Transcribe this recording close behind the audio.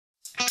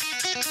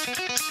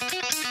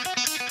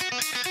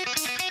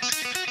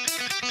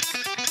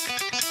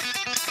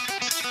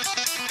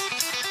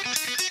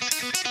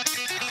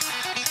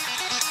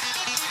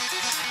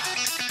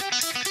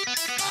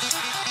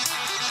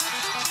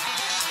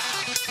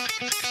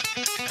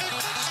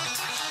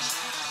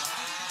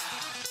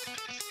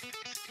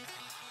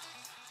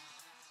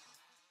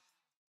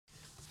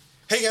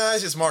Hey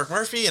guys, it's Mark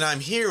Murphy, and I'm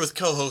here with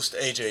co-host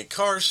AJ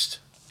Karst,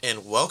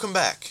 and welcome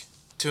back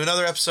to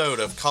another episode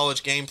of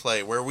College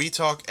Gameplay, where we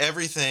talk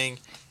everything,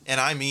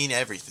 and I mean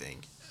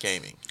everything,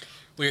 gaming.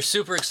 We are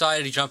super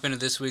excited to jump into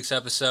this week's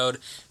episode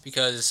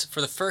because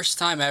for the first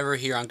time ever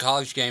here on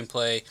College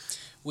Gameplay,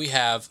 we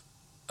have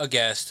a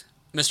guest,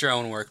 Mr.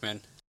 Owen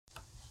Workman.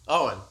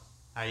 Owen,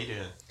 how you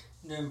doing?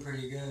 Doing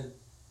pretty good.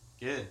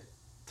 Good.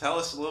 Tell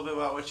us a little bit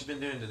about what you've been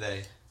doing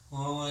today.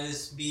 Well, I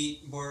just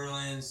beat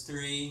Borderlands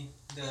 3,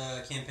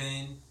 the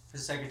campaign, for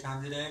the second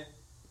time today.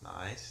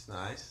 Nice.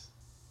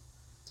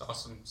 It's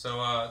awesome.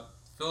 So,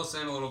 fill us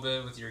in a little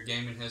bit with your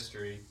gaming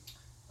history.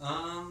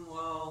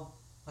 Well,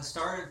 I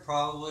started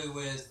probably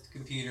with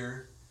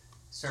computer,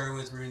 started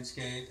with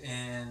RuneScape,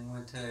 and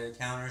went to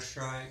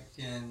Counter-Strike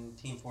and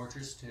Team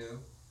Fortress 2.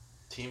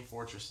 Team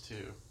Fortress 2.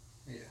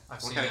 Yeah.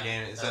 What kind of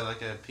game? Is that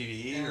like a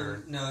PvE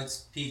or? No,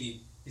 it's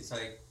PvP. It's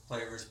like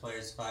player versus player.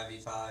 It's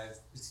 5v5.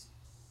 It's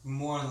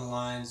more on the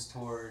lines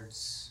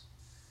towards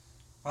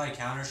probably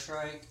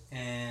Counter-Strike,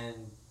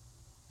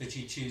 but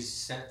you choose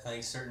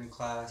certain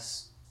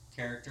class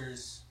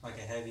characters, like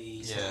a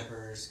heavy,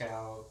 sniper,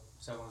 scout,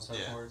 so on and so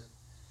forth.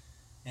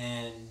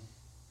 And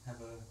have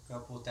a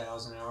couple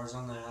thousand hours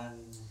on that,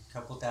 and a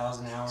couple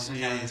thousand hours on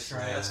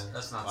Counter-Strike.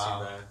 That's not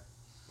too bad.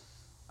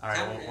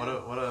 Alright,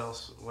 well, what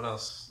else?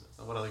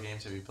 What other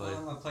games have you played?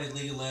 I played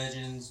League of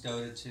Legends,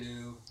 Dota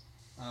 2,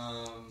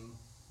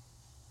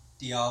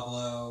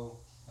 Diablo.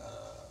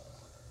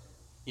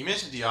 You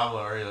mentioned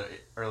Diablo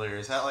earlier.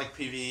 Is that like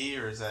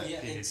PvE or is that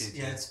PvP?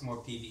 It's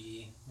more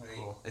PvE.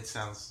 Cool. It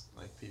sounds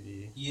like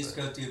PvE. You just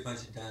go through a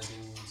bunch of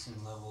dungeons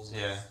and levels.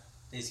 Yeah.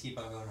 They just keep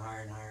on going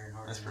higher and higher and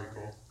harder. That's pretty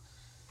cool.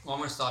 Well, I'm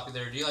going to stop you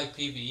there. Do you like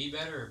PvE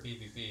better or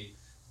PvP?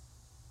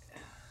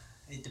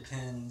 It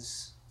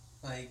depends.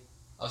 I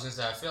was going to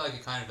say, I feel like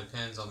it kind of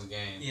depends on the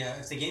game. Yeah,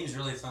 if the game's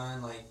really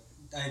fun,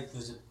 I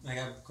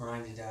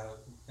grinded out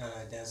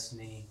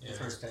Destiny, the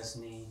first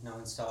Destiny,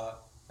 nonstop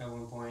at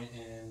one point,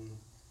 and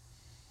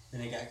then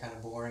it got kind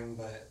of boring,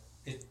 but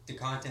the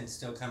content's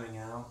still coming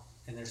out,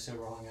 and they're still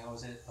rolling out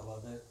with it. I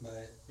love it,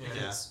 but if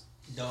it's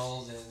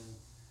dull, then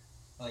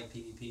I like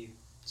PvP.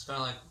 It's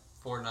kind of like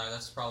Fortnite.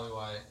 That's probably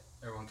why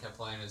everyone kept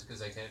playing, is because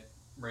they kept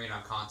bringing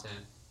out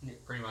content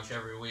pretty much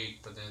every week,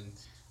 but then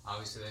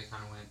obviously they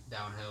kind of went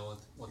downhill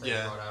with what they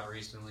brought out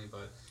recently.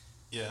 But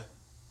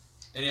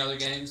any other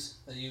games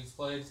that you've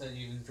played that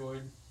you've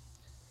enjoyed?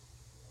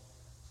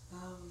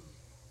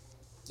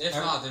 If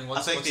not, then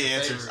what's your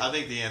favorite? I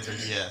think the answer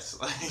is yes.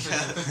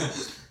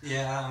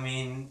 Yeah, I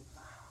mean,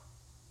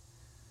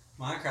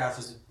 Minecraft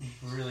is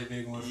a really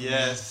big one for me.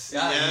 Yes.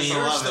 Yeah, yes, I mean, you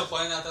were still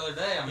playing that the other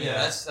day. I mean,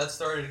 that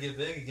started to get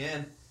big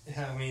again.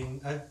 Yeah, I mean,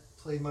 I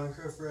played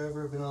Minecraft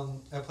forever.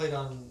 I played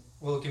on,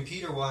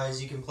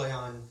 computer-wise, you can play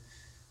on,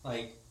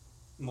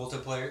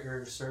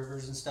 multiplayer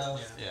servers and stuff.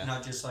 Yeah.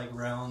 Not just,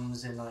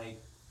 Realms and,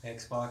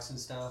 Xbox and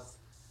stuff.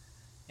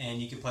 And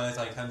you can play with,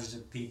 hundreds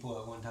of people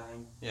at one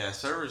time. Yeah,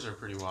 servers are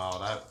pretty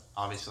wild. I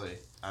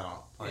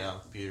don't play on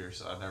computers,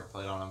 so I've never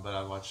played on them, but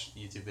I watch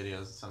YouTube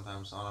videos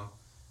sometimes on them.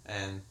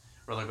 And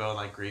they'll go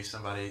and grief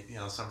somebody,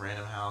 some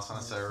random house on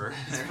a server.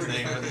 It's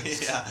pretty funny.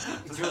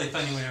 It's really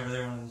funny whenever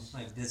they're on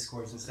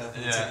Discords and stuff,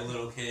 and it's a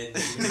little kid.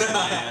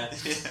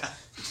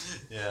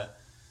 Yeah.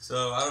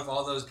 So out of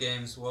all those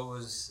games, what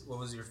was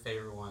your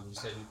favorite one? You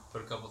said you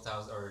put a couple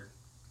thousand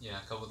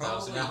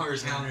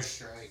hours in.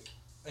 Counter-Strike.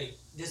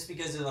 Just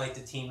because of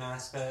the team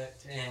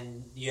aspect,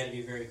 and you had to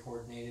be very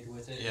coordinated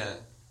with it. Yeah.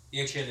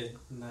 You actually had to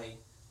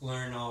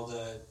learn all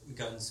the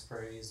gun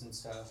sprays and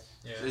stuff.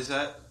 Yeah. Is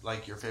that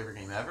your favorite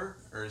game ever,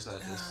 or is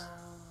that just?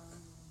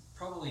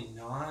 Probably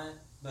not,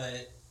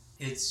 but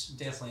it's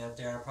definitely up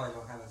there. I probably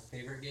don't have a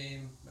favorite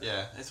game.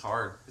 Yeah, it's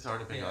hard. It's hard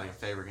to pick a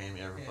favorite game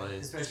you ever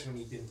played, especially when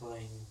you've been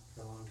playing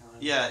for a long time.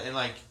 Yeah,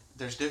 and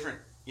there's different.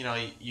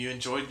 You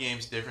enjoyed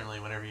games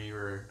differently whenever you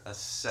were a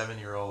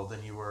 7-year-old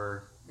than you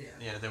were.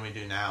 Than we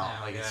do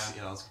now.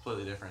 It's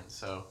completely different.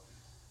 So,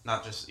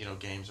 not just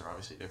games are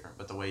obviously different,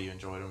 but the way you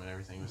enjoyed them and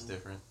everything was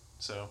different.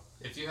 So,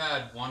 if you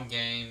had one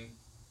game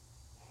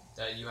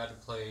that you had to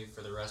play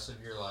for the rest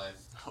of your life,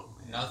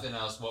 nothing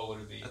else, what would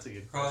it be? That's a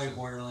good question. Probably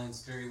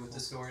Borderlands 3 with the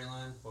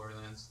storyline.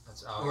 Borderlands.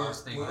 That's I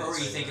was thinking. Or are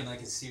you thinking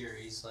a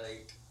series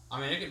I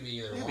mean, it could be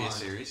either one. It could be a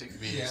series. It could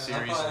be a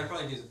series. I'd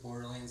probably do the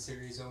Borderlands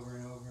series over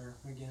and over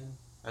again.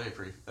 That'd be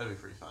pretty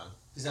fun.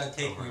 Because that'd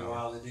take me a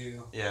while to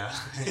do. Yeah.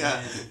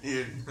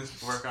 You'd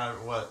work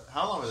on what?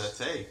 How long would that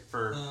take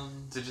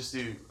to just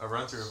do a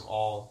run through of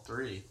all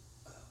three?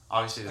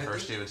 Obviously, the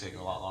first two would take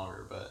a lot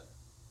longer, but.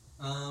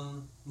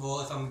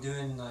 If I'm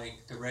doing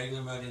the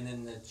regular mode and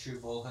then the true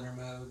Vault Hunter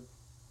mode,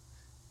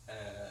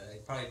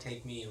 it'd probably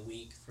take me a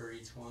week for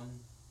each one,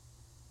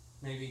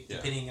 maybe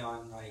depending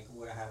on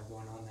what I have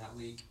going on that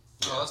week.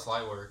 Oh, that's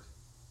light work.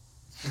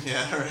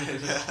 Yeah. Right.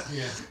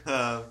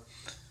 Yeah.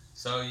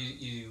 So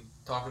you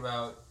talked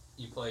about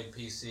you played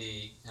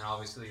PC, and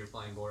obviously you're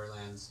playing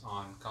Borderlands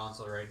on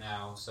console right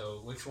now. So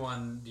which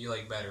one do you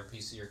like better,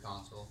 PC or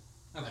console?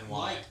 And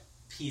why?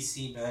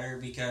 PC better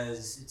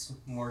because it's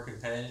more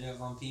competitive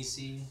on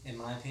PC, in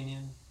my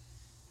opinion.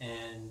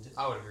 And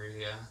I would agree,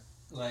 yeah.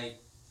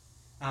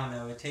 I don't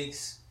know.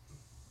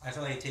 I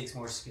feel like it takes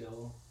more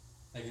skill,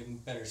 like a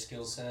better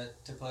skill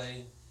set to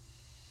play.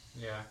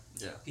 Yeah.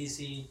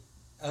 PC,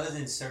 other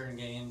than certain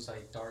games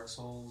like Dark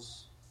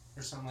Souls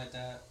or something like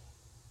that,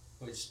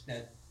 which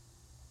that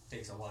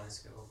takes a lot of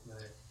skill.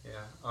 But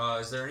yeah.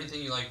 Is there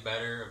anything you like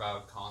better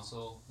about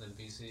console than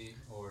PC,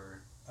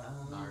 or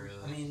not really?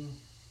 I mean,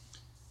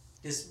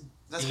 just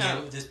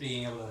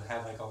being able to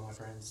have like all my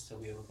friends still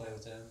be able to play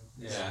with them.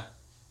 Yeah.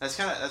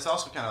 That's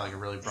also kind of like a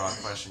really broad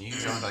question. You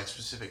can go into like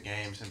specific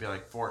games and be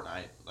like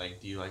Fortnite.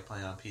 Like, do you like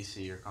playing on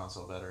PC or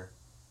console better?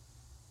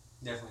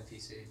 Definitely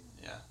PC.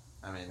 Yeah,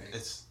 I mean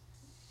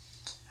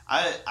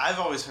I've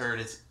always heard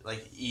it's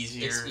like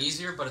easier. It's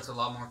easier, but it's a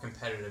lot more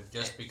competitive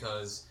just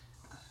because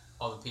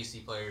all the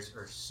PC players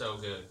are so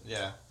good.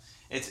 Yeah,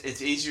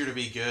 it's easier to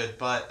be good,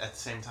 but at the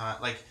same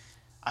time, like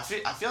I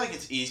feel like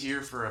it's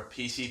easier for a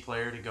PC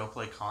player to go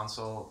play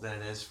console than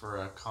it is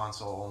for a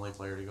console only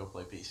player to go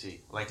play PC.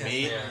 Like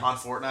me on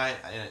Fortnite,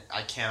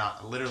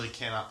 I literally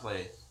cannot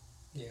play.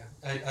 Yeah,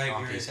 I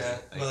agree with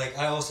that. But like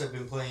I also have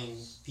been playing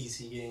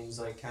PC games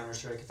like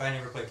Counter-Strike. If I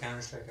never played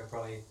Counter-Strike, I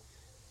probably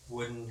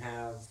wouldn't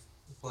have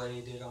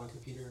played it on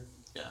computer.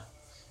 Yeah,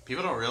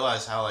 people don't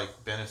realize how like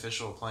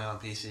beneficial playing on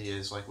PC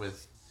is, like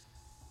with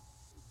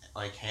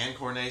like hand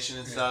coordination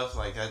and stuff.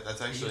 Like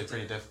that's actually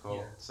pretty difficult.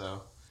 Yeah.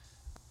 So.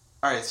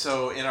 Alright,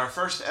 so in our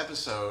first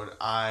episode,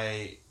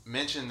 I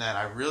mentioned that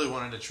I really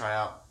wanted to try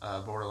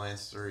out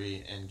Borderlands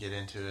 3 and get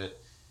into it.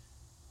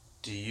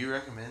 Do you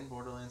recommend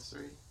Borderlands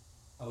 3?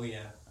 Oh,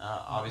 yeah.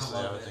 Obviously,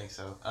 I would think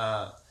so.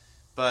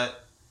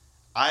 But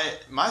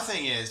my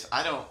thing is,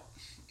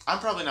 I'm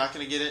probably not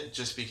going to get it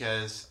just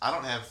because I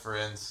don't have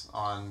friends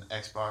on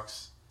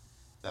Xbox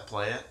that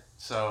play it.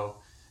 So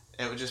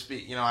it would just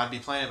be, I'd be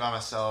playing it by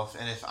myself.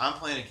 And if I'm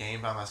playing a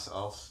game by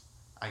myself,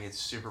 I get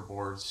super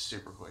bored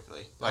super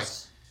quickly.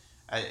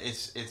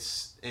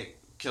 It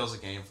kills a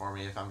game for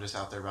me if I'm just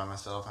out there by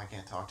myself. I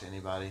can't talk to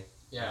anybody.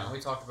 Yeah, we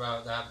talked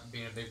about that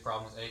being a big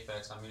problem with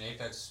Apex. I mean,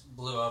 Apex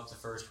blew up the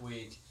first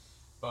week,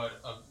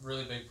 but a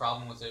really big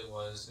problem with it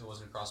was it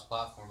wasn't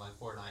cross-platform like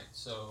Fortnite.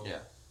 So yeah,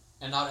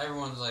 and not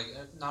everyone was like,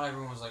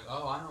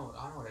 oh, I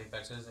know what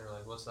Apex is. They were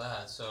like, what's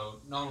that? So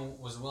no one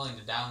was willing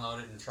to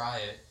download it and try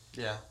it.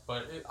 Yeah,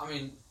 but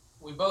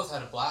we both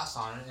had a blast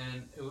on it,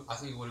 and I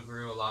think it would have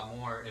grew a lot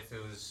more if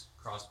it was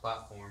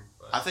cross-platform.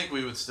 But I think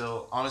we would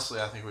still, honestly,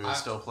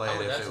 still play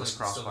it if it was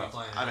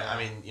cross-platform. I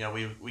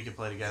mean, we could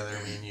play together,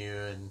 me and you,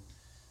 and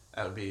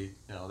that would be,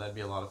 that'd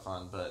be a lot of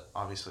fun. But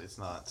obviously, it's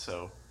not.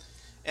 So,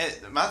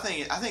 my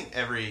thing, I think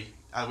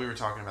we were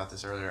talking about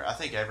this earlier. I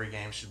think every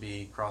game should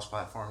be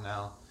cross-platform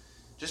now,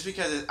 just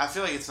because I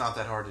feel like it's not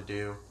that hard to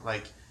do.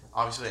 Like,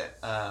 obviously,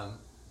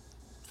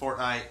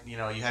 Fortnite, you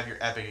have your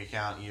Epic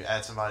account. You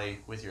add somebody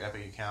with your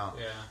Epic account.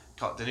 Yeah.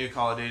 The new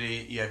Call of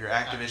Duty, you have your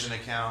Activision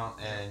account,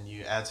 and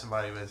you add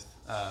somebody with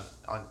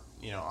on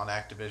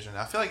Activision.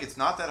 I feel like it's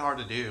not that hard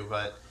to do,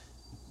 but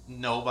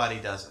nobody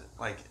does it.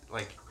 Like,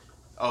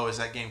 oh, is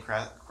that game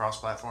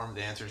cross-platform?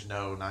 The answer is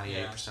no,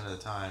 98% of the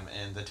time.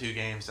 And the two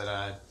games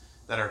that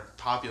are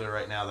popular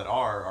right now that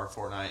are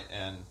Fortnite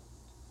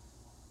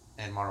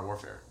and Modern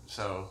Warfare.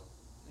 So,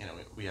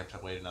 we have to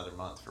wait another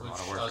month for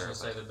Modern Warfare. I was gonna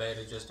say the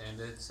beta just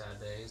ended.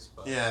 Sad days.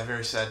 But yeah,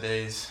 very sad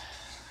days.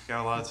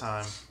 Got a lot of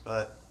time,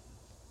 but.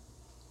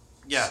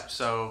 Yeah,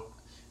 so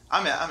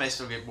I may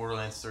still get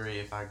Borderlands 3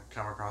 if I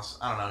come across,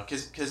 I don't know,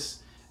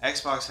 because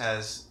Xbox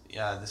has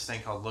this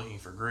thing called Looking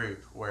for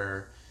Group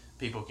where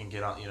people can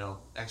get on,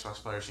 Xbox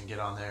players can get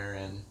on there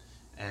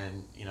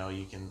and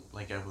you can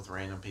link up with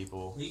random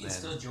people. You can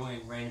still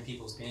join random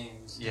people's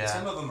games. Yeah. And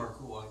some of them are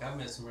cool. Like, I've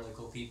met some really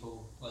cool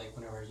people, like,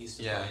 whenever I used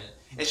to play it.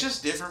 It's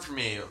just different for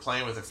me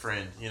playing with a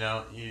friend, you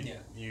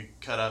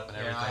cut up and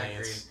everything. I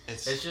agree.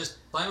 It's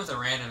just, playing with a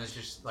random is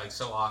just, like,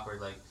 so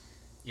awkward, like,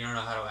 you don't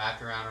know how to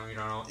act around them. You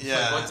don't know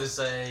what to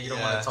say. You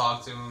don't want to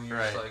talk to them. You're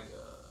just like...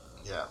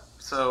 Yeah.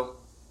 So,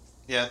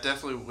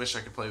 definitely wish I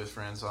could play with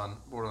friends on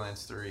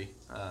Borderlands 3.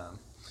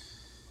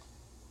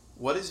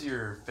 What is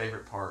your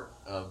favorite part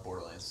of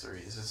Borderlands 3?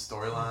 Is it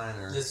storyline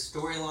or... The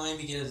storyline,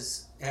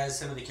 because it has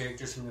some of the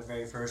characters from the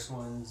very first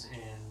ones,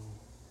 and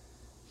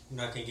I'm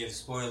not going to give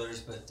spoilers,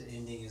 but the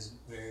ending is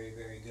very,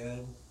 very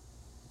good.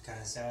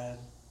 Kind of sad.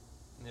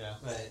 Yeah.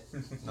 But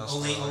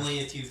only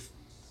if you've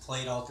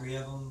played all three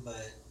of them,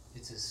 but...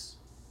 It's just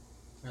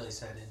really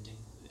sad ending.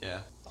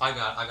 Yeah. I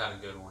got a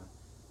good one.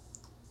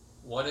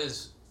 What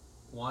is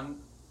one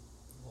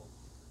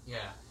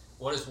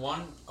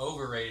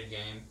overrated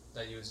game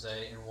that you would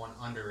say and one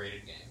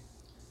underrated game?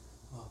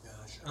 Oh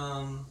gosh.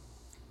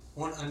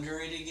 One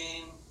underrated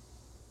game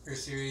or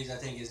series I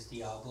think is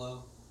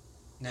Diablo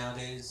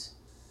nowadays.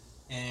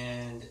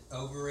 And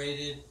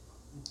overrated,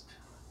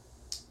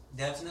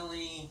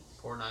 definitely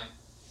Fortnite.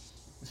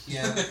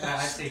 Yeah, I'd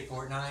say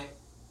Fortnite.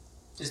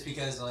 Just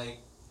because like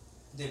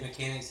the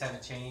mechanics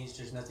haven't changed.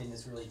 There's nothing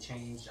that's really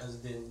changed other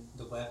than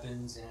the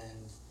weapons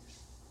and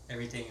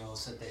everything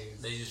else that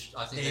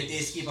they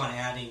just keep on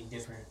adding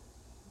different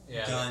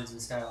guns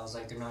and styles.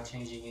 Like, they're not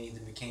changing any of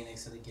the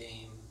mechanics of the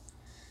game.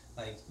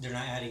 Like, they're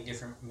not adding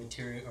different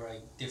material or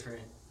like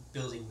different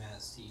building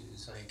mats to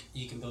use. Like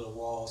you can build a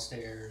wall,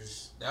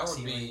 stairs. That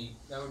would be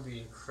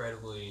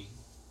incredibly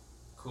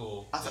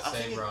cool if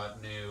they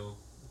brought new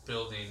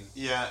building.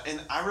 Yeah,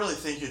 and I really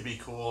think it'd be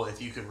cool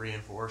if you could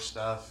reinforce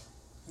stuff.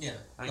 Yeah,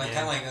 like kind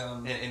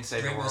of like in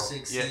Save the Rainbow World.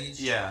 Six Siege.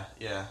 Yeah.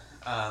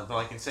 But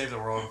like in Save the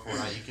World in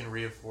Fortnite, you can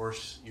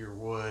reinforce your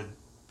wood,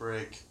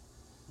 brick,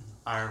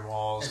 iron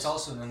walls. It's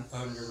also an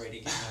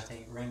underrated game, I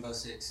think. Rainbow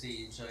Six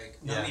Siege. Like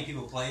not many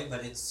people play it,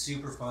 but it's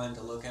super fun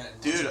to look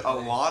at. Dude, a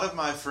lot of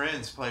my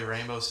friends play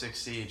Rainbow Six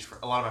Siege.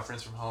 A lot of my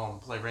friends from home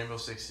play Rainbow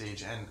Six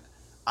Siege, and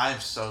I'm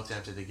so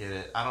tempted to get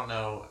it. I don't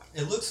know.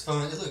 It looks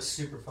fun. It looks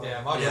super fun.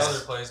 Yeah, my brother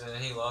plays it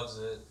and he loves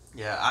it.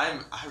 Yeah, I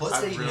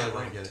really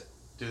want to get it.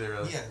 Do they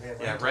really?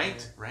 Yeah.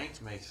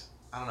 Ranked makes,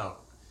 I don't know,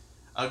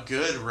 a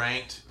good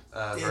ranked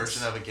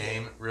version of a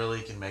game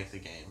really can make the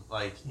game.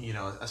 Like, you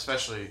know,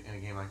 especially in a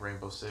game like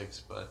Rainbow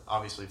Six, but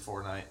obviously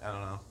Fortnite, I don't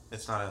know.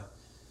 It's not a,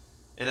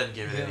 it doesn't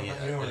give it any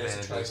advantages. You don't really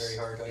have to try very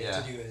hard. All you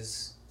have to do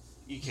is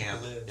you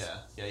camp.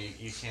 Yeah,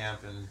 you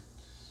camp and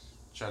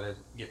try to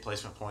get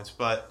placement points.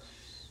 But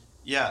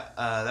yeah,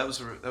 that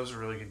was a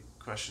really good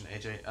question,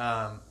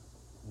 AJ.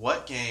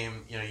 What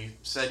game, you know, you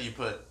said you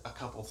put a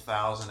couple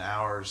thousand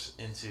hours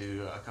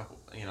into a couple,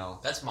 you know,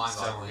 that's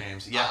mind-boggling.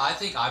 Games. Yeah. I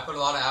think I put a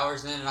lot of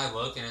hours in and I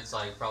look and it's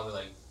like probably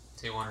like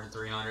 200,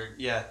 300.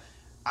 Yeah.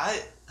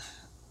 I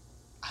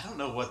don't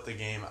know what the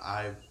game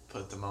I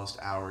put the most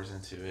hours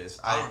into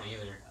is. I don't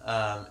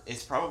either.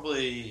 It's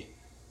probably,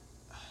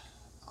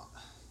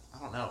 I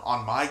don't know,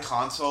 on my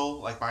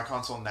console, like my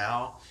console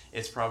now,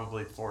 it's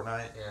probably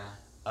Fortnite.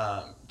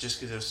 Yeah. Just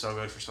because it was so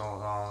good for so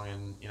long,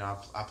 and you know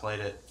I played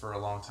it for a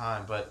long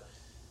time. But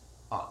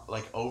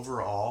like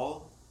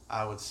overall,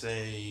 I would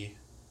say,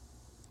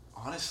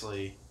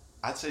 honestly,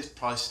 I'd say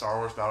probably Star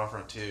Wars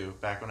Battlefront 2.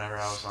 Back whenever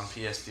I was on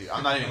PS2,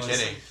 I'm not even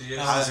kidding.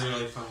 That was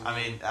really fun. I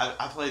mean,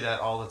 I played that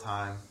all the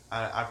time.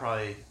 I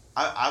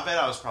bet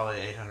I was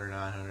probably 800,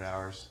 900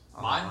 hours.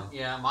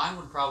 Mine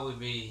would probably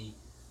be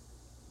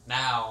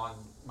now on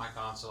my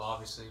console.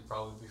 Obviously,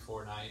 probably be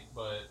Fortnite,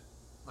 but.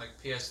 Like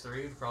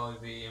PS3 would probably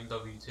be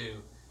MW2.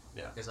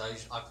 Yeah. Because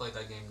I played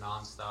that game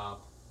nonstop.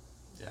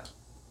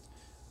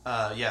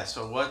 Yeah.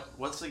 So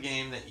what's the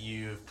game that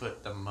you've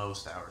put the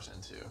most hours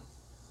into?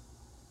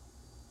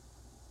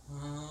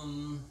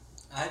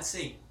 I'd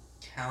say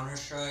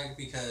Counter-Strike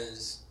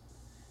because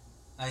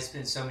I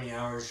spent so many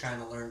hours trying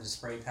to learn the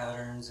spray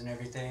patterns and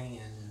everything.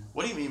 And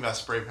what do you mean by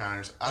spray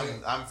patterns?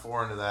 I'm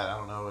foreign to that. I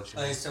don't know what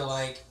you mean. So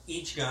like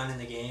each gun in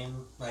the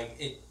game, like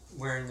it.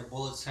 Where the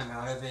bullets come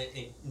out of it,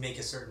 it make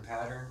a certain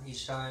pattern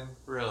each time.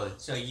 Really?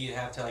 So you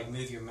have to like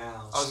move your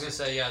mouse. I was gonna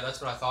say that's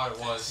what I thought it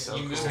was. So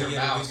you cool. move your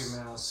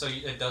mouse, so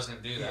it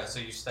doesn't do that. So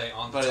you stay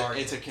on the target. But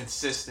it's a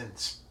consistent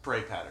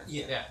spray pattern.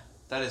 Yeah.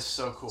 That is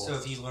so cool. So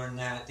if you learn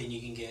that, then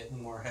you can get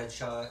more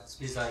headshots.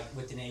 Because like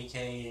with an AK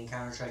and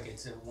Counter-Strike,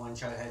 it's a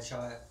one-shot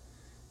headshot,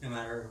 no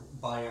matter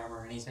body armor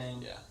or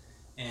anything. Yeah.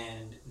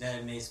 And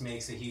that makes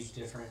a huge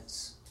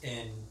difference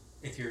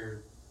if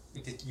you're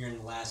in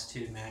the last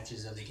two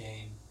matches of the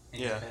game.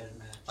 Competitive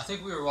match. I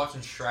think we were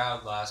watching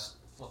Shroud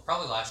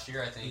probably last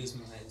year, I think. He was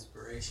my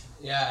inspiration.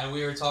 Yeah, and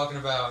we were talking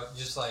about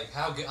just like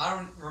how good, I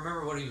don't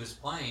remember what he was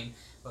playing,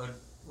 but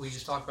we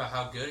just talked about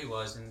how good he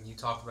was, and you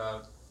talked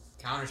about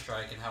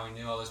Counter-Strike and how he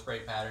knew all the spray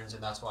patterns,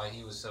 and that's why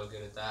he was so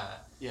good at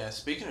that. Yeah,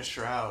 speaking of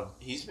Shroud,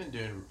 he's been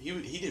doing,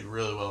 he did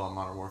really well on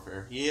Modern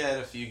Warfare. He had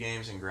a few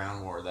games in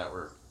Ground War that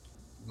were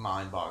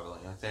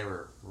mind-boggling. Like, they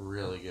were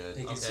really good.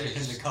 They consider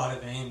him the god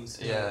of aims.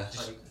 Yeah.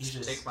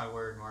 Just take my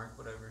word, Mark,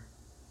 whatever.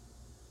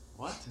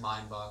 What?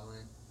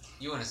 Mind-boggling.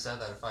 You wouldn't have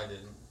said that if I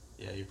didn't.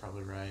 Yeah, you're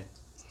probably right.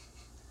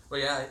 But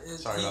yeah,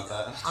 sorry about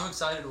that. I'm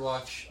excited to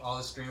watch all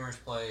the streamers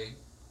play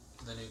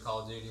the new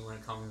Call of Duty when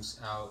it comes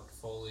out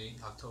fully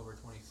October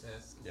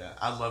 25th. Yeah,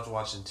 I loved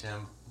watching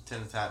Tim the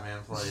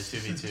Tatman play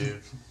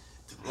 2v2.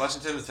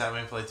 Watching Tim the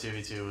Tatman play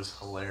 2v2 was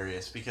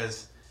hilarious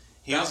because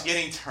he was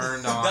getting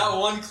turned on. That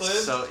one clip.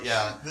 So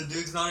yeah, the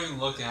dude's not even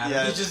looking at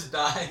it. He just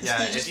dies.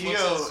 Yeah, if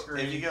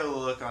you go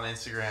look on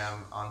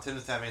Instagram, on Tim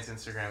the Tatman's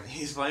Instagram,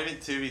 he's playing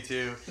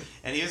 2v2,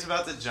 and he was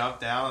about to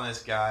jump down on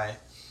this guy,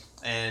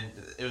 and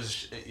it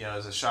was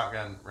a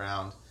shotgun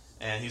round,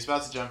 and he was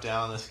about to jump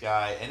down on this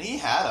guy, and he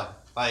had him.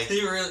 Like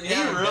he really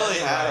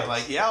had him.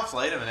 Like he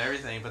outplayed him and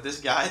everything, but this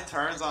guy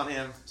turns on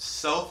him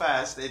so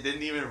fast it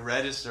didn't even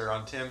register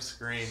on Tim's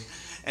screen.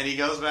 And he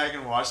goes back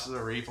and watches the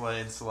replay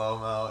in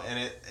slow-mo, and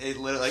it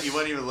literally, like, he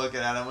wasn't even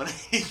looking at him when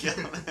he killed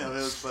him. It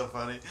was so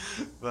funny.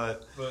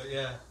 But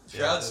yeah.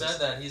 Shroud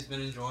said that he's been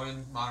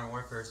enjoying Modern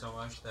Warfare so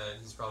much that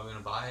he's probably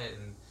going to buy it,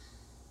 and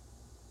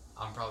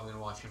I'm probably going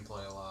to watch him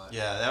play a lot.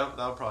 Yeah,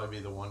 that'll probably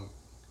be the one.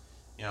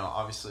 You know,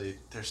 obviously,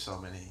 there's so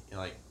many. You know,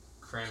 like,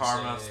 Crim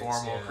Karma, Six,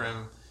 Formal,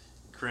 Crim.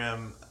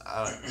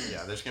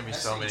 Yeah, there's going to be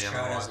so many I'm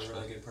going to watch. He has a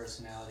really good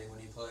personality when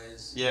he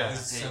plays. Yeah.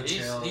 He's so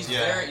chill. He's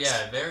very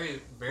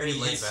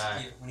laid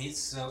back. When he's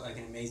so, like,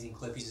 an amazing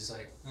clip, he's just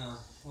like,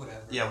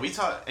 whatever. Yeah,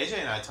 AJ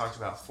and I talked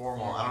about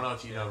Formal. I don't know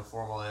if you know who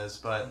Formal is,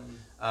 but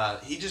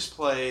he just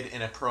played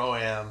in a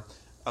Pro-Am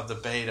of the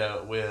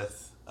beta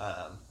with,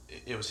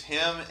 it was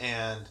him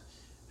and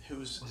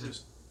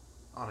who's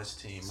on his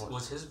team.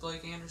 Was his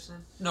Blake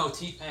Anderson? No,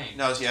 T-Pain.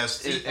 No,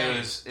 yes,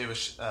 it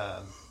was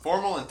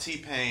Formal and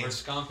T-Pain or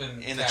Scump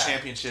and in the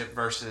championship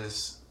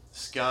versus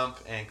Scump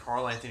and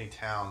Karl Anthony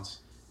Towns.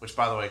 Which,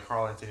 by the way,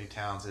 Karl Anthony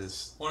Towns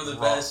is one of the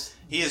best.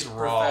 He is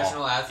raw.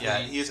 Professional athlete. Yeah,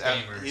 he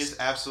is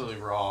absolutely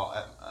raw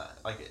at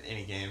like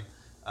any game.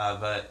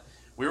 But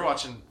we were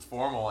watching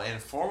Formal, and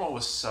Formal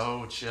was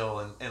so chill,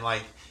 and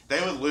like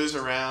they would lose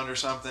a round or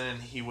something, and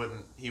he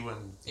wouldn't. He'd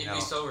be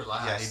so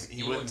relaxed. Yeah,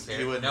 he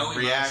wouldn't no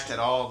react emotion. at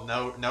all.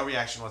 No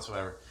reaction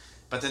whatsoever.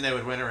 But then they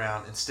would win a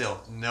round, and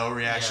still no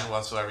reaction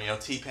whatsoever. You know,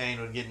 T-Pain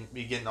would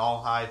be getting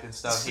all hype and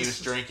stuff. He was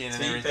drinking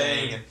and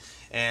everything,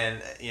 and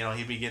you know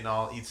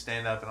he'd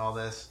stand up and all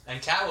this.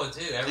 And Cat would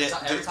too. Every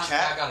time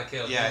Cat got a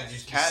kill, he'd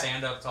just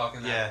stand up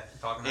talking.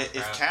 Talking that crap.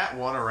 If Cat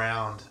won a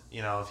round,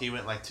 you know, if he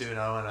went like 2-0 in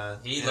a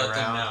round,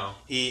 them know.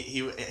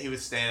 He would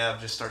stand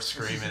up, just start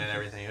screaming and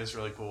everything. It was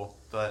really cool.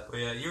 But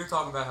yeah, you were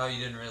talking about how you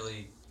didn't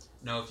really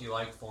know if you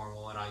liked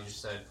Formal, and I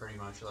just said pretty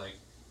much like,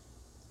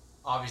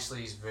 obviously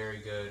he's very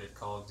good at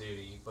Call of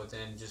Duty, but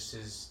then just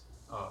his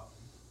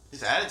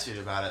attitude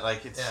about it,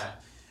 like it's. Yeah.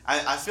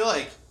 I feel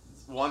like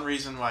one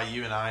reason why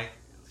you and I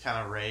kind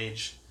of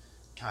rage,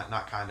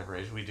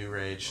 we do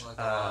rage,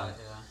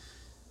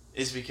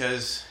 is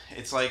because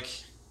it's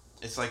like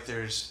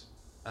there's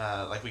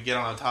like we get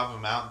on the top of a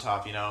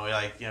mountaintop, you know, we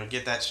like, you know,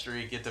 get that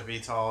streak, get the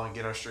VTOL and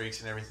get our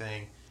streaks and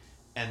everything,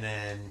 and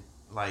then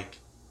like,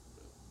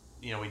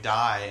 you know, we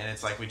die and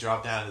it's like we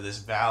drop down to this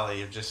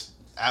valley of just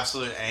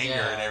absolute anger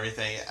and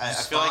everything. I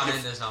feel like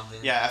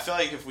I feel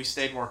like if we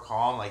stayed more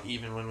calm, like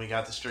even when we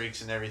got the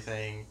streaks and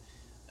everything,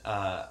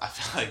 I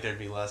feel like there'd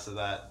be less of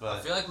that. But I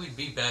feel like we'd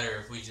be better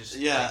if we just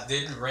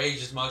didn't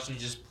rage as much and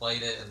just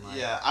played it and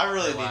like I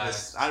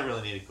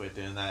really need to quit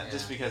doing that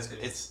just because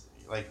it's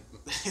like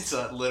it's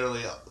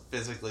literally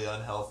physically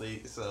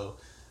unhealthy. So,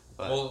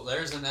 well,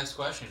 there's the next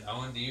question.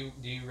 Owen, do you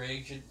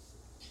rage at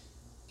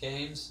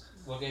games?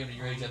 What game do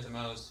you rage at the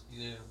most?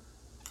 You do.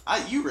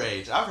 You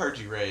rage. I've heard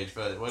you rage,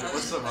 but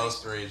what's the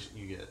most rage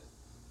you get?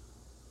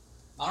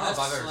 I don't know if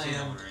I've ever seen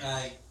one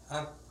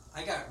rage.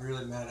 I got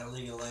really mad at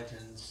League of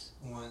Legends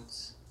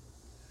once,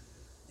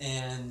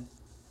 and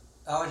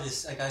I would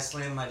just I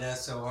slammed my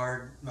desk so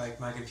hard, like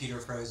my computer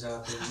froze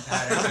up and I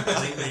had to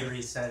completely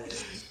reset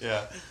it.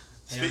 Yeah,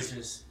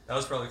 that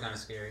was probably kind of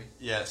scary.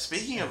 Yeah.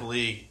 Speaking of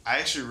League, I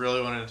actually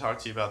really wanted to talk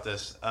to you about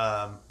this.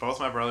 Both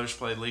my brothers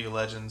played League of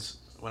Legends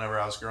whenever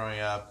I was growing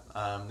up.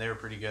 They were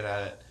pretty good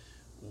at it.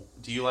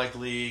 Do you like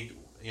League?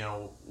 You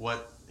know,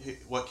 what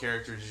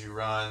character did you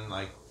run?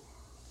 Like,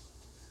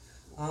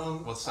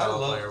 what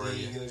style of player were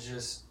you? It was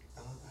just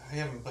I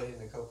haven't played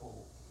in a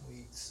couple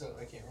weeks, so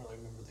I can't really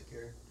remember the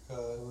character.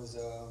 It was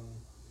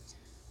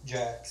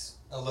Jax.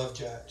 I love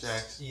Jax.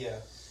 Jax. Yeah.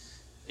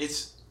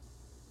 It's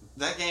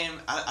that game.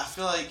 I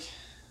feel like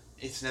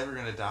it's never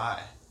gonna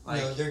die.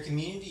 Like, no, their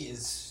community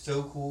is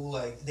so cool.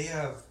 Like they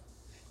have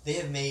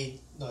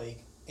made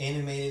like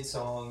animated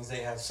songs.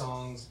 They have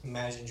songs.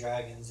 Imagine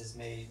Dragons has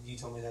made. You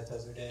told me that the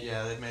other day.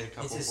 Yeah, they've made a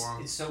couple for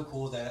them. It's so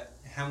cool that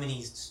how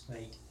many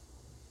like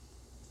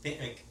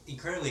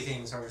incredibly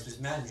famous artists. Because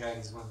Imagine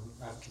Dragons is one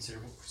I consider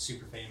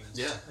super famous.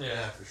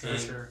 Yeah, for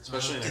sure.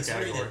 Especially in their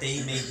considering category. That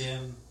they made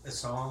them a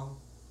song,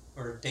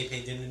 or they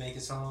paid them to make a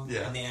song.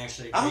 Yeah. And they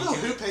actually. I don't know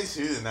who pays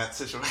who in that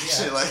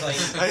situation. Yeah,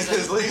 like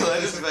does League of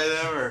Legends pay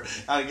them, or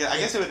I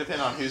guess it would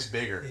depend on who's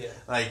bigger. Yeah.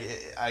 Like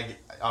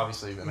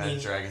obviously Imagine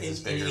Dragons is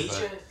bigger,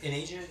 in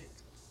Asia,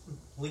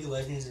 League of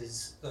Legends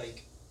is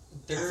like.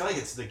 I feel like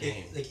it's the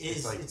game.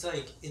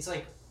 It's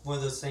like one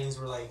of those things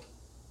where like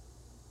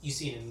you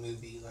see it in a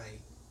movie, like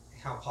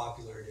how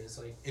popular it is.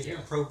 Like if you're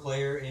a pro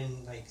player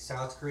in like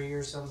South Korea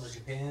or something, or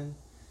Japan,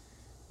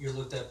 you're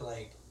looked up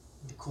like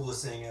the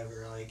coolest thing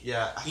ever. Like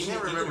I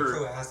can't remember. Even a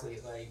pro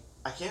athlete, like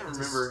I can't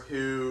remember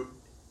who.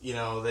 You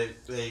know,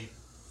 they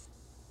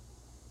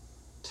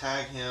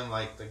tag him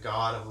like the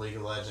god of League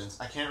of Legends.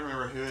 I can't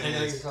remember who it is. I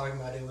know you're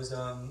talking about. It was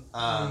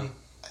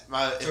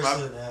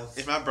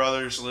if my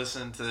brothers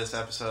listen to this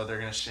episode, they're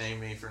gonna shame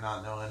me for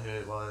not knowing who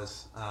it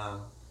was.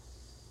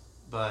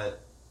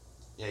 But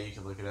yeah, you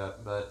can look it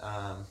up. But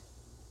I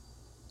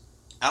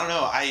don't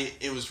know.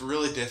 It was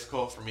really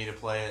difficult for me to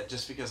play it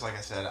just because, like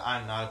I said,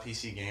 I'm not a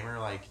PC gamer.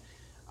 Like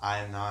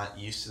I'm not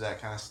used to that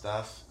kind of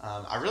stuff.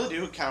 I really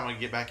do kind of want to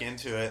get back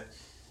into it,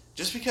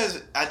 just because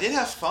I did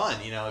have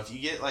fun. You know, if you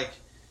get like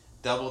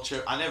double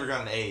trip, I never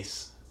got an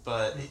ace,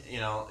 but you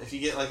know, if you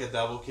get like a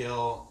double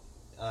kill.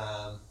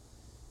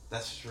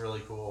 That's just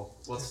really cool.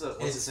 What's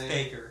his name?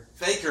 Faker.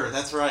 Faker,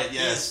 that's right.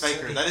 Yes,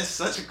 Faker. That is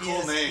such a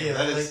cool name.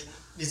 Yeah,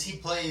 because he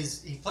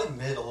played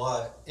mid a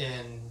lot,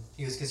 and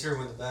he was considered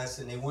one of the best.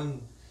 And they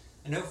won.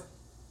 I know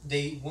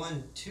they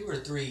won 2 or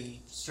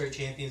 3 straight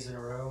championships in a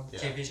row.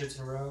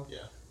 Yeah.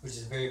 Which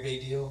is a very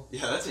big deal.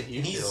 Yeah, that's a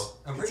huge deal.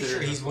 I'm pretty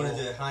sure he's one of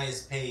the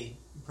highest paid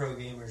pro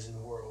gamers in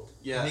the world.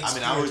 Yeah, he makes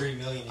 $3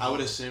 million. I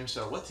would assume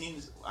so. What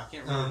teams? I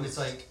can't remember.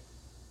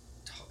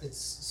 It's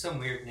some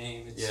weird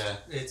name.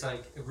 It's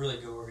like a really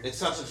good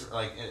organization. It's something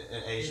like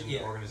an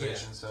Asian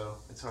organization, so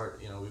it's hard.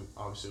 You know, we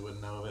obviously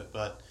wouldn't know of it,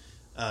 but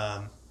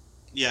I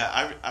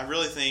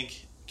really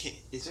think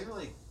is there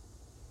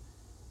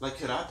like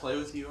could I play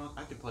with you on?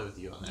 I could play with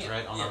you on that,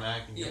 right? On a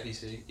Mac and your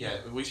PC. Yeah,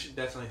 we should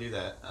definitely do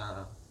that.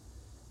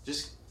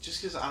 Just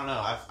because I don't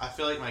know, I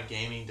feel like my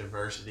gaming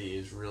diversity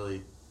is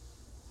really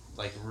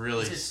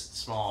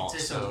small.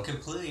 It's just a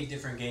completely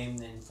different game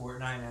than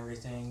Fortnite and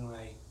everything.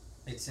 Like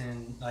it's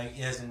in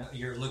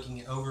you're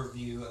looking at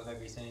overview of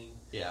everything.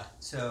 Yeah.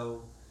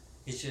 So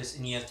it's just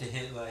and you have to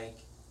hit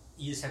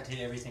you just have to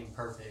hit everything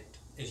perfect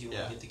if you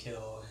want to get the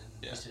kill,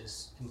 and it's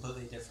just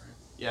completely different.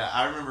 Yeah,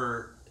 I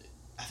remember.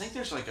 I think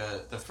there's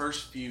the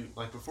first few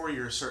before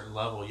you're a certain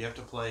level, you have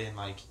to play in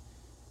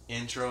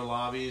intro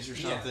lobbies or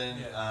something.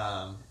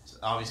 Yeah.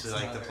 Obviously,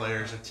 the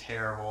players are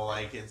terrible.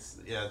 It's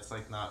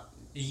not.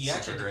 You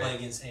actually have to play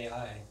against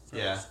AI.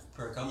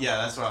 For a couple. Yeah,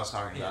 that's what I was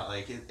talking about.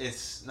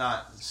 It's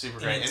not super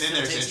great. And then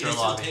there's intro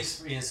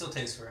lobbies. It still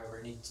takes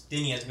forever. And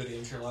then you have to go to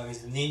intro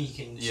lobbies, and then you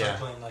can start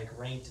playing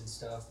ranked and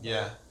stuff.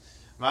 Yeah,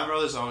 my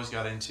brothers always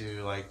got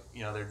into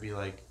there'd be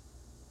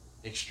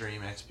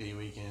extreme XP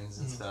weekends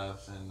and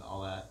stuff and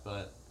all that.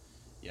 But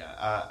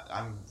yeah,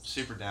 I'm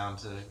super down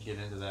to get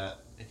into that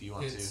if you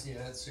want to.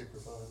 Yeah, it's super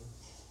fun.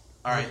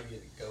 All right, get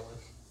it going.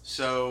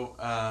 So.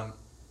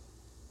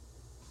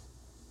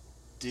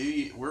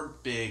 We're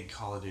big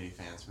Call of Duty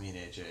fans, me and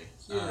AJ.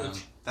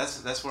 Huge.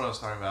 That's what I was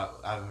talking about.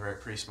 I have a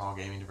pretty small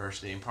gaming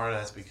diversity, and part of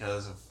that's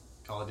because of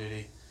Call of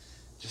Duty.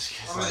 Just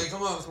they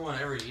come out with one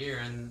every year,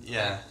 and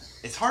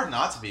it's hard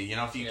not to be.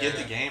 If you get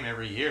the game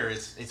every year,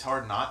 it's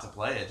hard not to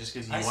play it just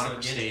because you want to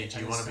prestige,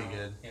 you want to be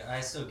good. Yeah, I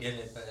still get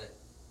it, but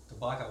the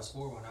Black Ops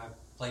 4 one, I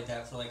played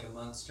that for a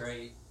month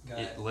straight.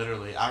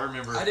 Literally, I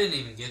remember. I didn't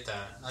even get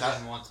that. I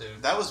didn't want to.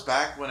 That was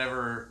back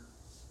whenever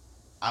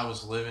I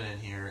was living in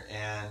here,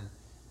 and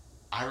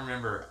I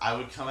remember I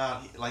would come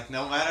out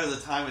no matter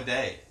the time of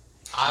day.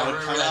 I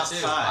would come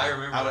outside.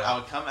 I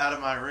would come out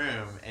of my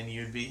room and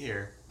you'd be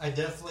here. I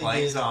definitely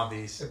playing did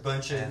zombies. A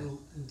bunch of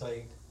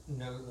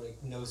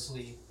no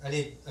sleep. I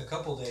did a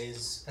couple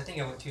days. I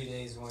think I went 2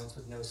 days once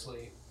with no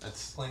sleep.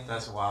 That's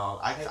wild.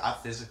 I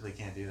physically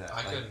can't do that.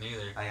 I couldn't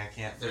either. I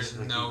can't. There's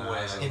no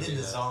way. And then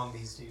the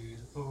zombies, dude.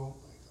 Oh my god.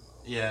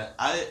 Yeah,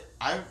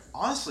 I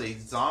honestly,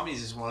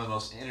 zombies is one of the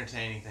most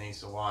entertaining things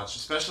to watch,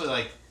 especially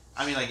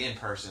in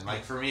person.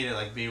 For me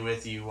to be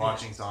with you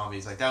watching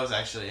zombies, that was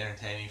actually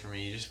entertaining for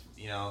me. You just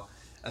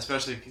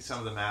especially some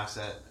of the maps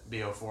that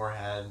BO4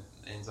 had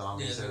in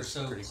zombies. Yeah, they were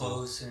so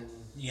close, cool. And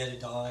you had to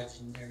dodge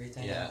and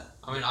everything. Yeah.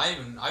 I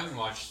even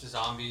watched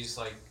zombies.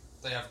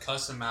 They have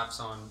custom maps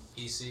on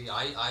PC.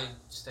 I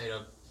stayed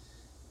up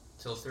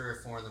till 3 or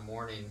 4 in the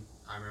morning.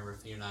 I remember a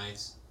few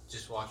nights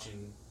just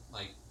watching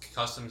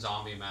custom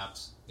zombie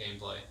maps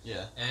gameplay.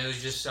 Yeah. And it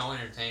was just so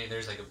entertaining.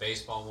 There's a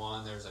baseball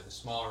one. There's a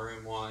small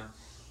room one.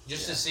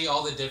 Just to see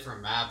all the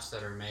different maps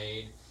that are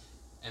made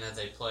and that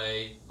they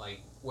play,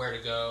 where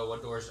to go,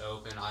 what doors to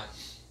open.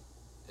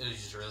 It was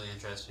just really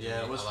interesting.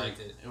 Yeah, I liked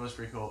it. It was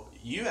pretty cool.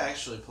 You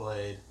actually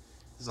played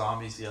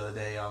zombies the other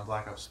day on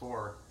Black Ops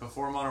 4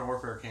 before Modern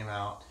Warfare came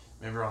out.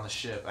 Remember on the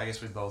ship? I guess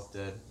we both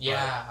did.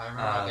 Yeah, I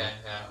remember. Okay,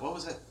 yeah. What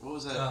was it? It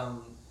wasn't.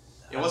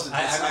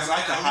 It's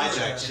like a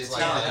hijack ship. It's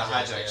kind of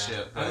like a hijack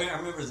ship. I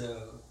remember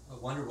the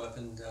Wonder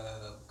Weapon,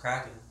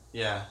 Kraken.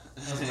 Yeah.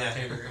 That was my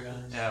favorite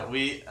gun.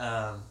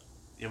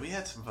 Yeah, we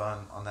had some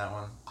fun on that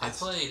one. I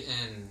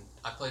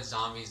played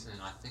zombies in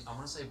I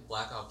want to say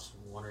Black Ops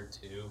 1 or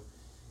 2,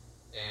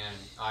 and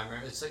I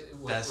remember it's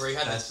where you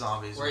had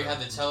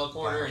the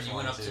teleporter and you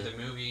went up to the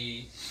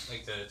movie,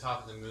 the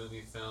top of the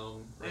movie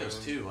film. Yeah, it was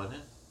 2, wasn't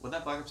it? Wasn't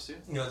that Black Ops 2?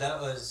 No,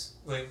 that was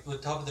the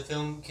top of the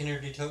film,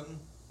 Kinder du Toten.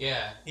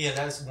 Yeah. Yeah,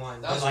 that was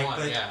 1. That was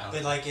 1. Yeah.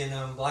 But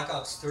in Black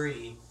Ops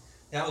 3.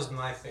 That was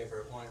my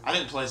favorite one. I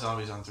didn't play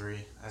zombies on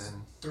 3.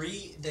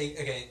 3,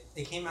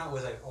 they came out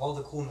with all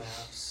the cool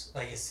maps,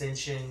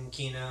 Ascension,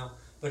 Kino,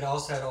 but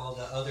also had all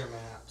the other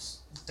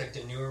maps,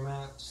 the newer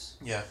maps.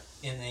 Yeah.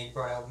 And they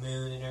brought out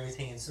Moon and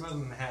everything, and some of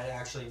them had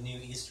actually new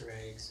Easter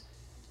eggs.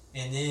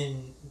 And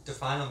then the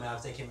final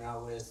map they came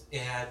out with, it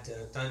had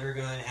the Thunder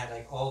Gun, it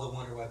had all the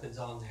Wonder Weapons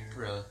on there.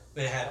 Really?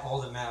 But it had all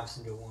the maps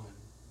into one.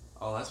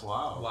 Oh, that's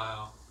wild.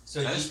 Wow. So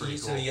you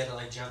had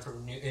to jump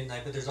from new, and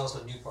but there's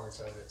also new parts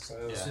of it, so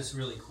it was just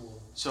really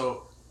cool.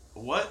 So,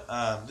 what?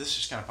 This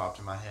just kind of popped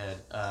in my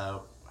head.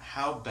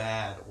 How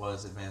bad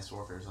was Advanced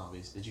Warfare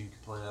Zombies? Did you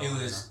play that? It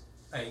was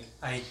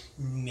I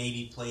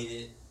maybe played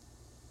it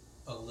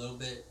a little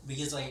bit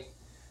because I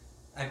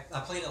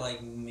played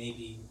it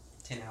maybe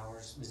 10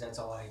 hours because that's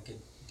all I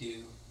could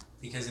do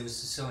because it was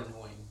just so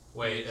annoying.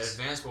 Wait,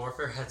 Advanced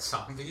Warfare had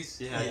zombies?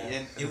 Yeah.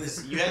 And it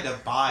was. You had to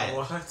buy it.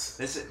 What?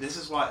 This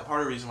is why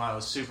part of the reason why it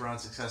was super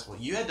unsuccessful.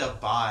 You had to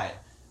buy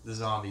the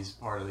zombies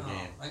part of the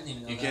game. I didn't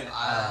even know you that.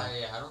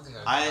 I don't think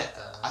I got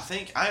that. I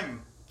think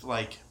I'm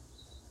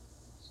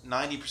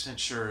 90%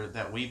 sure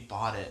that we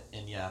bought it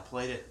and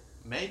played it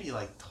maybe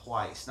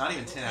twice. Not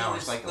even 10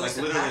 hours.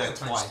 Literally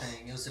twice.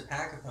 Thing. It was a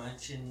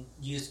pack-a-punch, and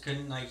you just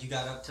couldn't you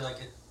got up to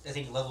I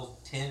think level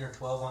 10 or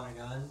 12 on a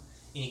gun.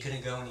 And you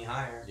couldn't go any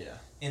higher. Yeah.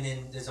 And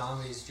then the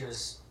zombies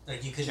just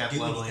you couldn't kept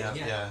do leveling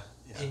anything. Up.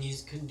 Yeah. And you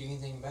just couldn't do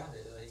anything about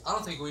it. I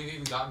don't think we've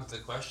even gotten to the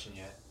question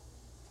yet.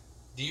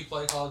 Do you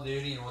play Call of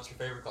Duty, and what's your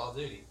favorite Call of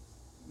Duty?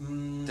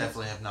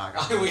 Definitely have not.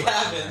 We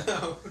haven't.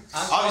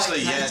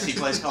 Obviously, yes, he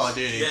plays Call of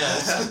Duty.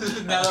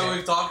 Yes. Now that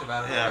we've talked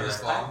about it,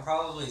 I'd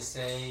probably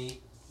say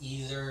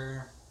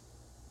either.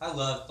 I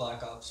love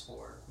Black Ops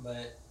 4,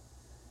 but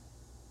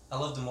I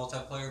love the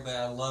multiplayer. But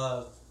I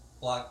love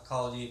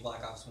Call of Duty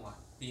Black Ops 1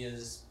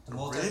 because the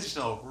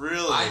original,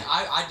 really.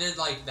 I did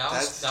like that.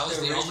 Was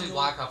the only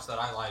Black Ops that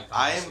I liked. Honestly.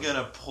 I am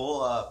gonna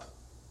pull up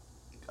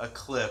a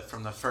clip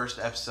from the first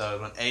episode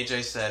when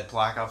AJ said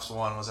Black Ops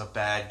 1 was a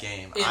bad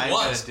game. I'm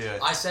gonna do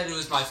it. I said it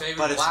was my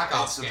favorite Black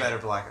Ops game. It's a better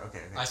Black.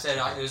 Okay. I said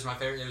it was my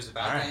favorite. It was a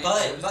bad game.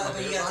 But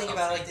you gotta think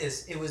about it like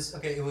this. It was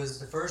It was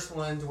the first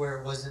one to where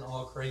it wasn't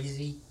all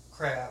crazy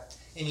crap,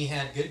 and you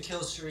had good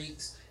kill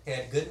streaks, you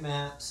had good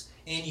maps,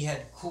 and you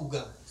had cool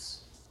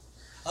guns.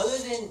 Other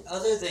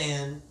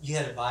than you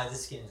had to buy the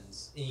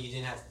skins, and you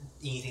didn't have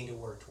anything to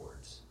work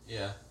towards.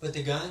 Yeah. But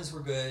the guns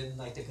were good,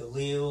 like the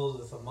Galil,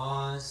 the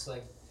FAMAS,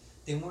 like.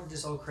 They weren't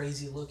just all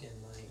crazy looking,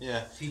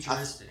 like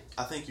futuristic.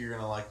 I think you're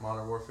gonna like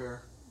Modern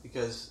Warfare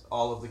because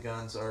all of the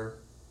guns are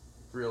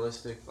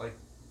realistic, like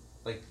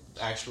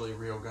actually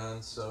real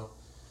guns. So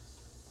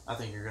I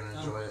think you're gonna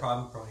enjoy it.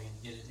 I'm probably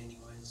gonna get it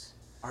anyways.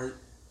 I'm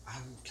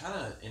kind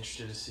of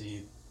interested to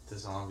see the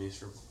zombies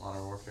for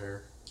Modern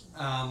Warfare.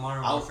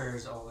 Modern Warfare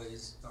is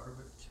always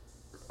garbage.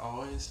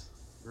 Always,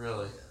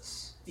 really.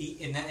 Yes.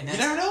 You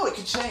never know; it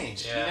could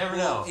change. Yeah. You never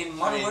know. In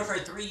Modern Warfare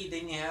 3,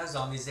 they didn't have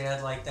zombies; they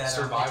had like that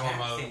survival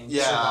mode. Thing.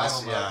 Yeah, I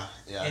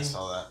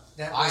saw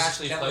that. I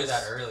actually played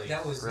that early.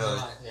 That was really?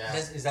 Not. Yeah.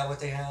 Is that what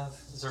they have?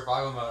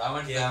 Survival mode. I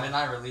went to the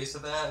midnight release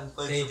of that and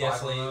played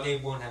survival mode. They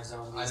won't have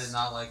zombies. I did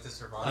not like the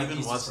survival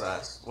mode.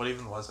 What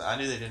even was that? I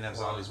knew they didn't have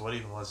zombies. What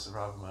even was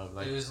survival mode?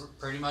 Like, it was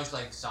pretty much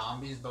like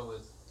zombies, but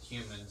with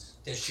humans.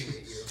 They shoot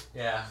at you.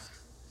 Yeah.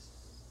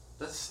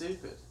 That's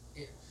stupid.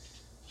 Yeah.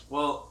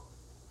 Well,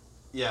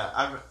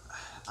 yeah,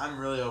 I'm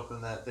really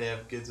hoping that they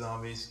have good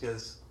zombies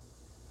because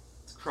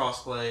it's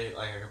crossplay.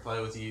 Like I can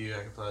play with you, I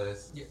can play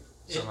with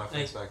some of my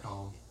friends back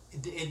home.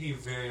 It'd be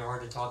very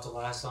hard to talk to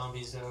last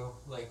zombies though,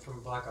 like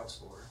from Black Ops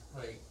 4.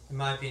 Like in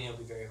my opinion,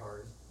 it'll be very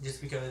hard just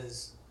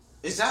because.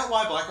 Is that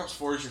why Black Ops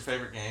 4 is your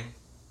favorite game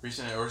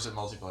recently, or is it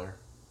multiplayer?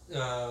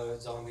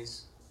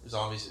 Zombies.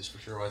 Zombies is for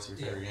sure why it's your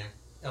favorite game.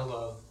 I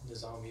love the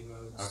zombie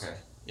modes. Okay,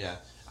 yeah,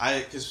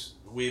 because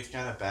we've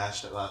kind of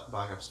bashed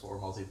Black Ops 4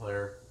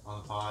 multiplayer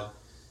on the pod.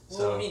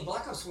 Well, I mean,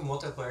 Black Ops 4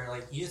 multiplayer,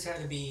 like, you just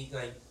had to be,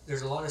 like,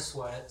 there's a lot of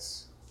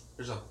sweats.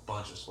 There's a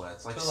bunch of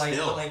sweats. Like,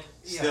 still,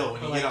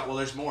 when you get out, well,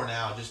 there's more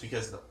now just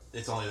because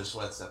it's only the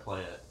sweats that play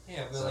it.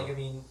 Yeah, but, I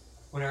mean,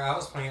 whenever I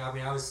was playing,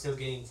 I was still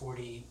getting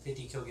 40,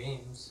 50 kill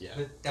games. Yeah.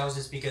 But that was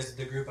just because of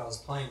the group I was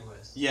playing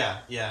with.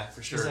 Yeah,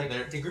 for sure.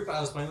 Like, the group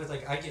I was playing with,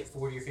 like, I'd get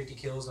 40 or 50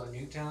 kills on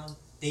Nuketown.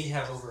 They'd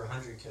have over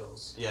 100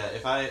 kills. Yeah,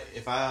 if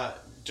I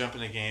jump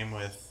in a game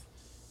with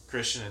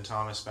Christian and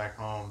Thomas back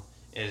home,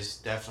 is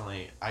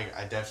definitely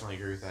I definitely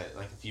agree with that.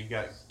 Like if you've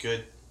got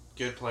good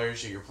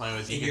players that you're playing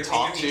with, you can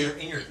talk to,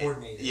 and you're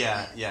coordinated.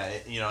 Yeah,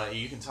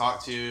 you can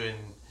talk to and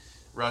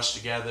rush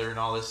together and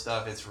all this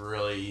stuff. It's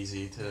really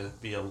easy to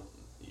be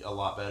a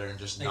lot better and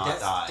just not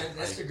die.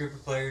 That's the group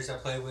of players I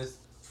play with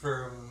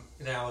from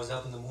that I was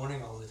up in the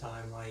morning all the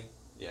time, like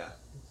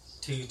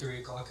 2-3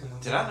 o'clock in the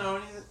morning. Did I know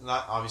anything?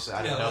 Not obviously,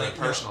 I didn't know them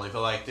personally,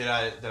 but like, did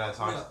I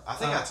talk? No, I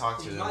think I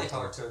talked to them. You might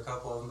talk to a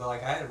couple of them, but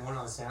like I had one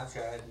on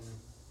Snapchat. And,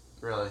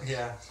 really?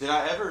 Yeah. Did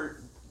I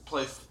ever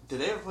play? Did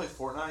they ever play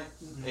Fortnite?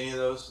 Mm-hmm. Any of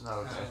those? No.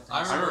 Okay.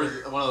 I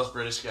remember one of those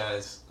British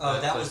guys. Oh,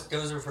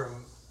 those were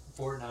from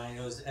Fortnite.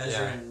 It was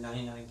Ezra and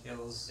 99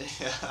 kills.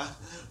 Yeah.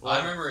 Well, I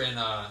remember in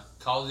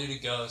Call of Duty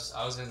Ghosts,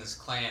 I was in this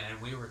clan,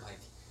 and we were like,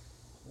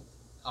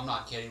 I'm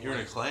not kidding. You were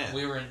in a clan.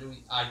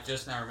 I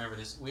just now remember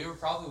this. We were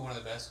probably one of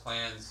the best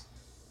clans.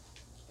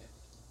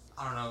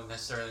 I don't know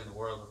necessarily in the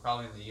world, but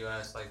probably in the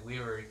U.S. Like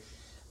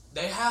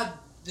they had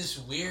this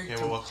weird.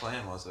 Okay, well, what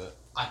clan was it?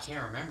 I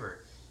can't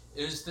remember.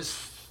 It was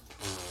this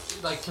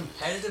like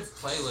competitive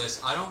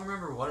playlist. I don't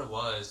remember what it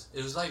was.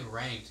 It was like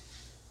ranked,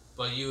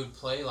 but you would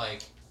play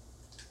like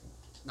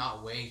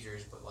not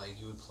wagers, but like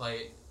you would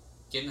play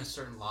get in a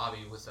certain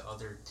lobby with the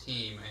other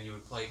team, and you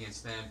would play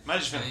against them. Might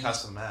have just been a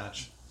custom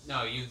match.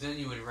 No, then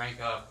you would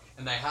rank up,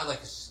 and they had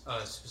like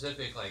a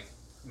specific like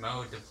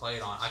mode to play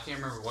it on. I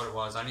can't remember what it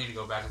was. I need to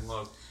go back and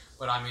look.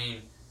 But I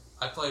mean,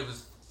 I played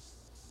with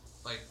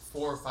like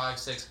 4 or 5,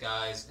 6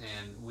 guys,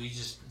 and we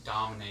just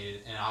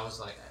dominated. And I was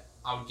like,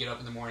 I would get up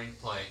in the morning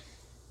to play.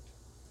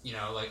 You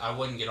know, like I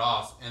wouldn't get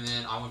off, and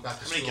then I went back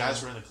to school. How many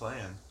guys were in the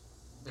clan?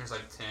 There's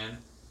like 10.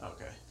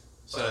 Okay.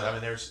 So I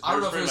mean, there's I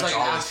don't know if it was like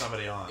always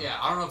somebody on. Yeah,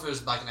 I don't know if it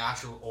was like an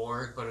actual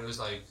org, but it was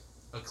like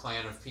a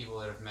clan of people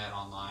that have met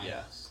online.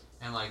 Yeah.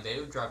 And like they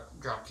would drop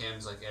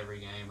Kims like every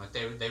game. Like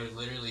they would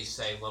literally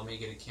say, "Let me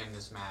get a Kim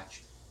this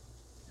match,"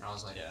 and I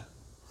was like, "Yeah,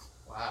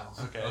 wow,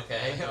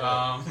 okay."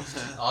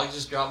 I'll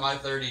just drop my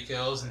 30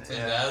 kills and 10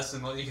 deaths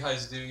and let you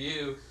guys do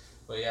you.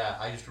 But yeah,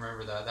 I just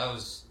remember that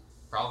was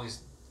probably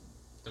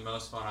the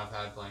most fun I've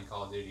had playing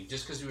Call of Duty.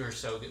 Just because we were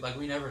so good, like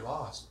we never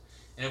lost,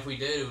 and if we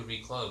did, it would be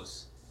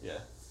close. Yeah.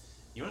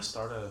 You want to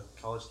start a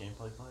college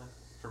gameplay clan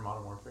for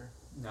Modern Warfare?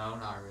 No,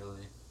 not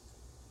really.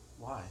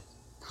 Why?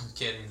 I'm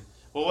kidding.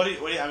 Well, what do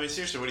you? I mean,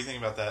 seriously, what do you think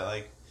about that?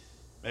 Like,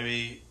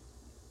 maybe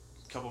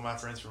a couple of my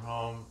friends from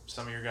home,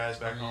 some of your guys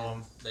back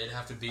home. They'd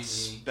have to beat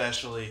me.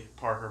 Especially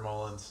Parker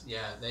Mullins.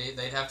 Yeah,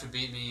 they'd have to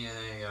beat me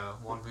in a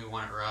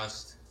 1v1 at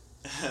Rust.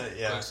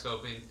 Yeah. Quick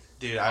scoping.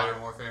 Dude,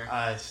 Modern Warfare.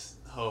 I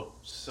hope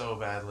so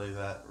badly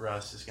that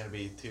Rust is going to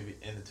be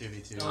in the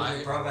 2v2. Oh,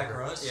 they brought back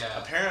Rust?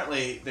 Yeah.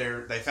 Apparently,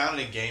 they found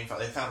it in game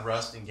files. They found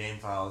Rust in game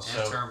files.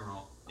 And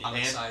Terminal. I'm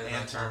excited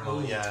about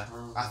Terminal. Yeah.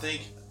 I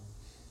think.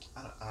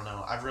 I don't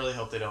know. I really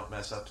hope they don't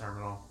mess up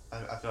Terminal.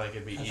 I feel like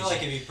it'd be easy. I feel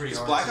like it'd be pretty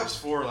hard. Black Ops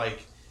 4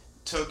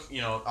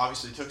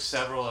 obviously took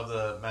several of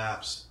the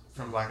maps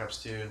from Black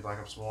Ops 2 and Black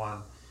Ops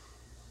 1,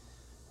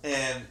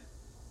 and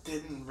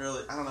didn't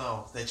really. I don't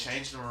know. They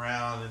changed them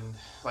around, and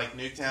like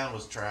Nuketown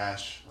was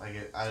trash.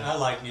 I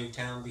like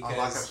Nuketown because on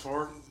Black Ops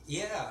 4.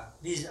 Yeah,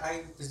 you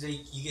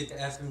get the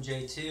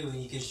FMJ too,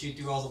 and you can shoot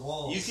through all the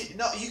walls.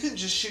 You can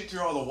just shoot through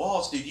all the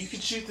walls, dude. You can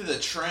shoot through the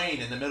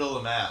train in the middle of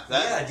the map.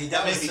 That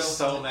made me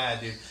so funny. mad,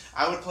 dude.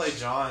 I would play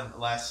John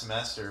last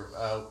semester.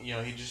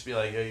 He'd just be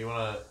like, "Yo, you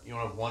wanna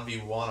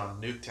 1v1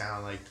 on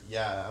Nuketown?" Like,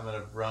 yeah, I'm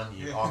gonna run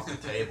you off the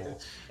table.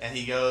 And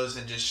he goes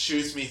and just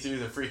shoots me through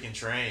the freaking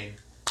train.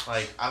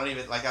 Like, I don't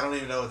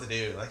even know what to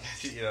do. Like,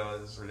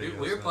 it's ridiculous.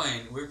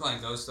 We were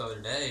playing Ghost the other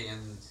day,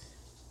 and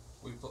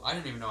I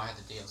didn't even know I had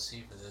the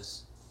DLC for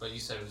this, but you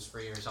said it was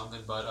free or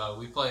something. But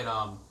we played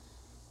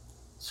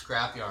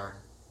Scrapyard,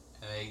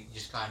 and they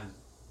just kind of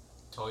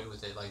toyed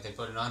with it. Like, they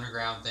put an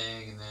underground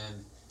thing, and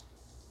then.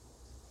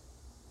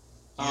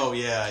 Oh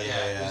yeah.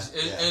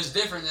 It was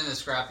different than the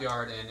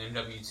Scrapyard in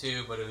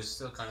MW2, but it was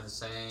still kind of the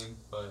same.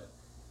 But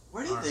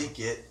where did they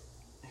get?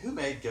 Who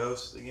made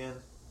Ghost again?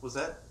 Was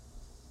that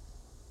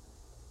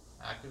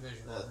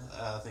Activision?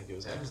 I think it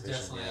was Activision. It was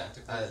definitely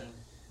Activision.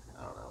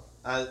 I don't know.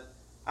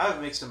 I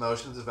have mixed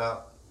emotions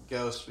about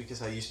Ghost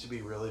because I used to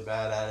be really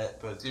bad at it,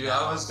 but dude,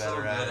 now I was I'm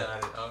better so at good it.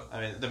 at it.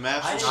 I mean, the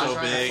maps were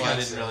so big. I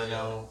didn't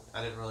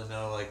really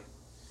know like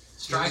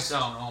Strike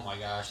Zone. Oh my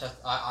gosh,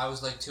 I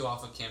was like 2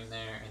 off of Kim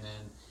there, and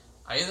then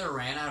I either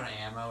ran out of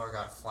ammo or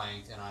got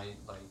flanked, and I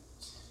like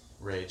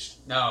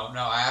raged. No,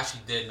 I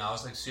actually didn't. I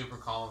was like super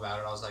calm about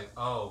it. I was like,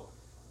 oh,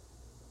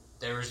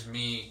 there was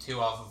me 2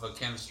 off of a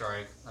Kim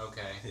strike.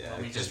 Okay,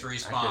 let me just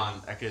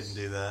respawn. I couldn't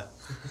do that.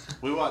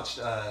 We watched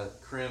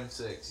Crim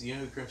 6. You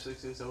know who Crim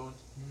 6 is, Owen?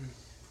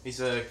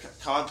 He's a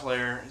COD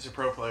player. He's a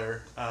pro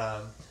player.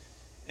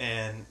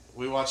 And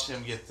we watched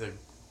him get the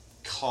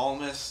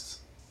calmest,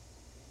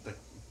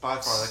 by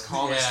far the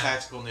calmest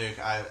tactical nuke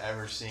I've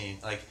ever seen.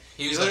 Like,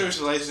 he literally was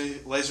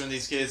lasering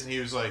these kids, and he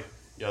was like,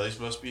 "Yeah, these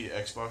must be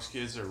Xbox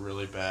kids. They're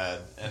really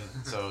bad." And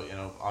so,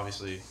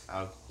 obviously,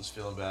 I was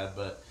feeling bad,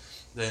 but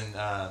then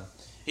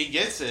he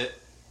gets it.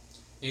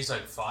 He's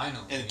like,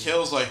 finally. And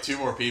kills like 2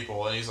 more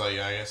people, and he's like,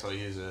 yeah, I guess I'll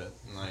use it.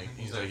 And like,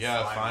 he's like,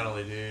 yeah,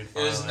 finally, dude.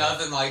 Finally. It was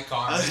nothing like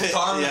Karma.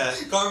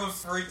 Karma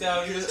freaked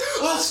out. He was,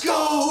 let's go,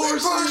 Horsey!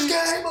 First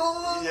game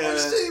on! Yeah.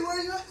 Horsey,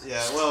 where you at?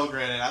 Yeah, well,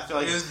 granted, I feel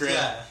like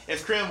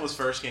if Crim's was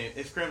first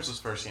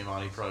game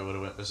on, he probably would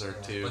have went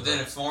berserk too. But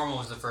then if Formal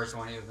was the first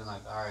one, he would have been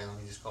like, alright, let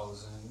me just call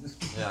this in.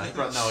 Yeah,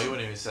 he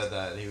wouldn't even said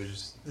that. He would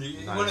just...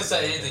 He wouldn't have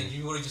said anything.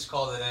 You would have just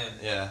called it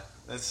in. Yeah,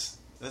 that's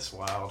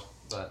wild,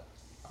 but...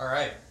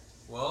 Alright,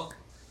 well...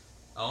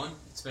 Owen,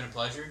 it's been a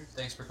pleasure.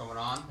 Thanks for coming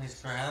on. Thanks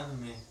for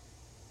having me.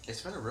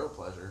 It's been a real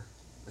pleasure.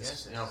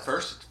 Yes,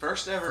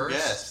 first ever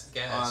guest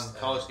on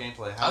College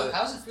Gameplay. How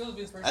does it feel to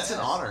be the first That's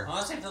guest? an honor.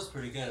 Honestly, it feels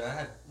pretty good. I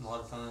had a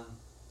lot of fun.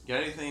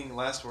 Got anything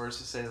last words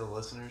to say to the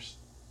listeners?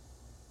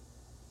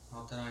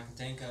 Not that I can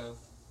think of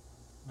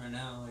right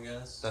now, I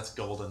guess. That's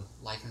golden.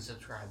 Like and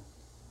subscribe.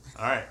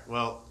 All right.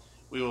 Well,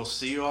 we will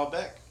see you all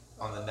back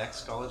on the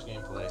next College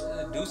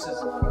Gameplay. Deuces.